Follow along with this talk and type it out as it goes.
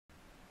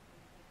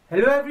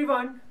Hello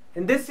everyone,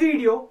 in this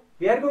video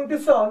we are going to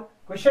solve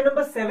question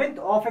number 7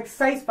 of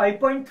exercise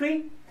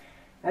 5.3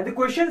 and the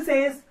question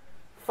says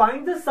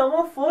find the sum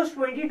of first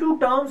 22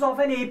 terms of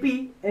an AP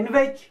in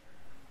which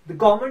the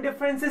common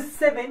difference is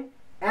 7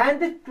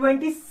 and the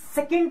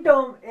 22nd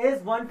term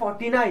is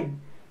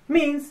 149.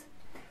 Means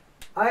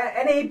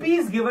an AP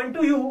is given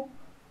to you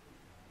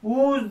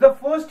whose the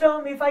first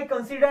term if I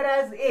consider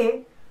as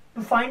A.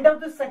 To find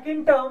out the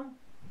second term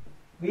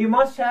we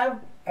must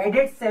have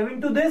added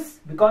 7 to this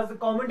because the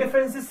common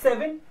difference is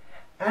 7,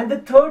 and the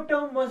third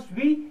term must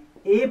be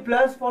A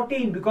plus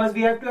 14 because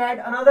we have to add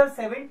another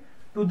 7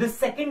 to this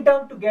second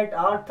term to get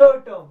our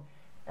third term,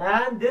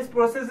 and this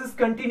process is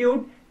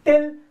continued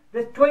till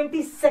the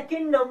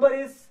 22nd number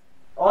is,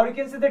 or you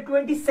can say the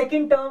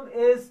 22nd term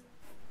is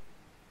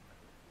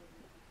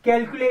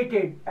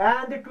calculated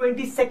and the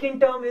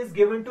 22nd term is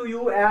given to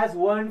you as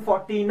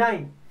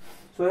 149.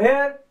 So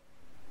here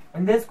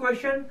in this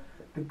question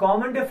the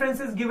common difference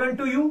is given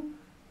to you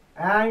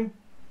and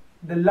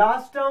the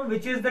last term,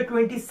 which is the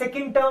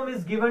 22nd term,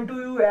 is given to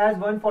you as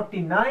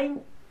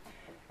 149,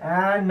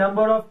 and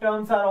number of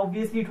terms are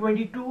obviously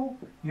 22.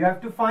 You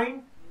have to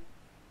find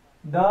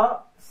the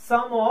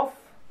sum of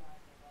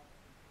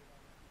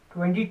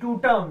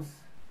 22 terms.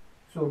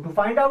 So to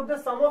find out the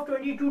sum of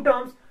 22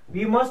 terms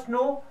we must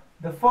know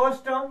the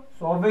first term.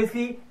 So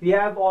obviously we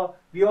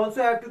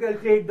also have to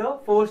calculate the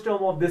first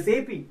term of this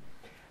AP.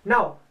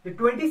 Now the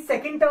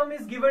 22nd term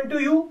is given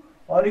to you,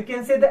 or you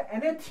can say the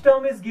nth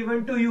term is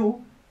given to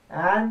you,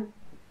 and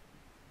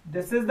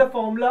this is the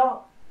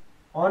formula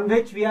on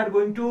which we are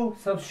going to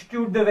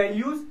substitute the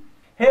values.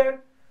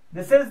 Here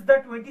this is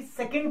the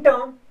 22nd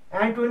term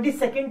and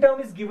 22nd term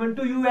is given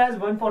to you as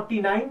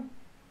 149,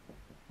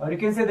 or you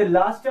can say the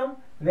last term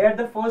where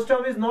the first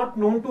term is not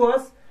known to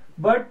us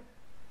but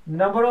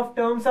number of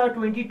terms are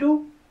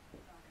 22.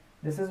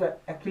 This is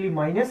actually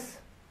minus,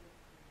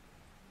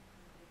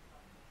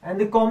 and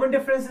the common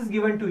difference is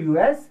given to you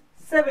as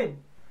 7.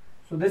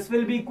 So this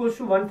will be equals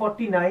to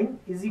 149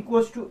 is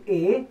equals to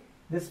A.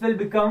 This will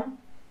become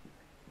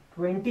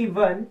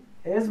 21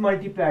 is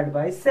multiplied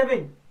by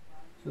 7.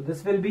 So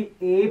this will be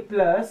A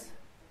plus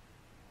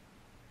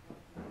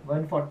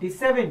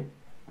 147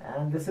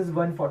 and this is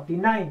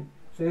 149.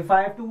 So if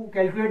I have to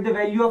calculate the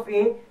value of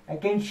A, I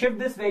can shift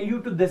this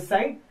value to this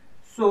side.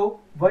 So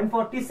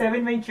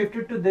 147 when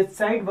shifted to this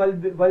side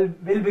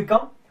will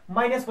become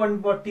minus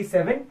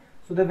 147.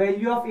 So the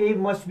value of A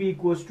must be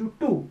equals to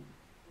 2.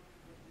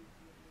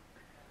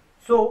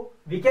 So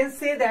we can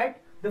say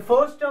that the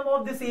first term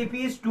of this AP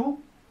is 2,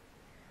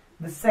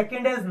 the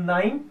second is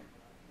 9,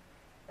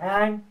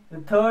 and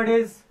the third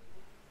is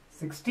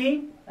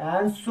 16,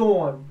 and so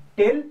on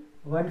till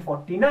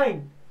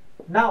 149.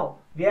 Now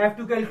we have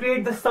to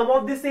calculate the sum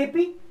of this AP,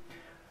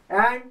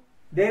 and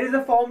there is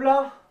a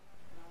formula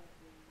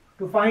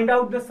to find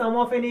out the sum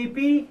of an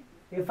AP.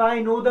 If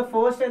I know the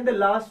first and the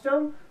last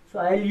term, so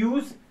I'll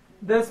use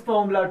this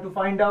formula to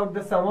find out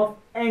the sum of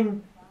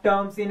n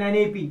terms in an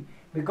AP,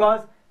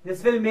 because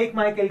this will make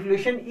my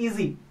calculation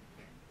easy.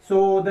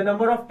 So the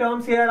number of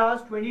terms here are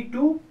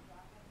 22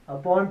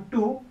 upon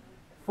 2.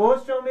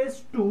 First term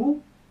is 2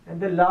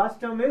 and the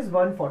last term is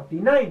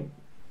 149.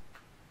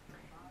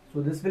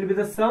 So this will be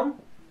the sum.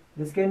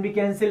 This can be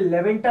cancelled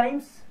 11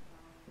 times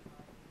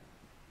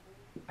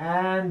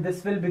and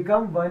this will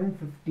become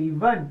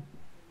 151.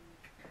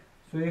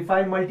 So if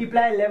I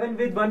multiply 11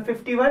 with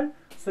 151,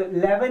 so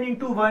 11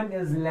 into 1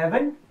 is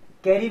 11,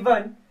 carry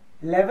 1,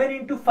 11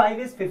 into 5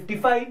 is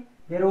 55.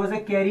 There was a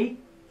carry,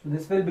 so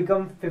this will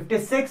become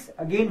 56.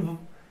 Again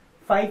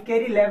 5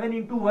 carry, 11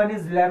 into 1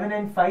 is 11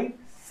 and 5,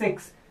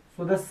 6.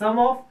 So the sum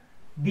of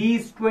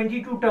these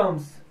 22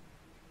 terms.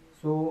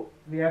 So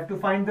we have to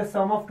find the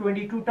sum of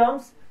 22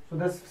 terms. So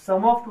the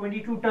sum of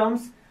 22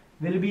 terms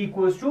will be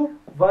equals to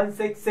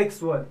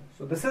 1661.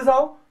 So this is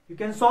how you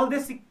can solve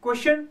this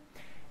question.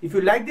 If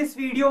you like this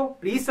video,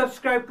 please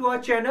subscribe to our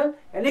channel,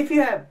 and if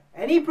you have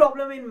any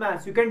problem in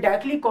maths, you can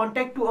directly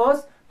contact to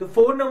us. The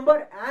phone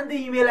number and the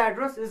email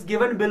address is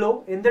given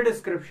below in the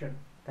description.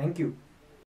 Thank you.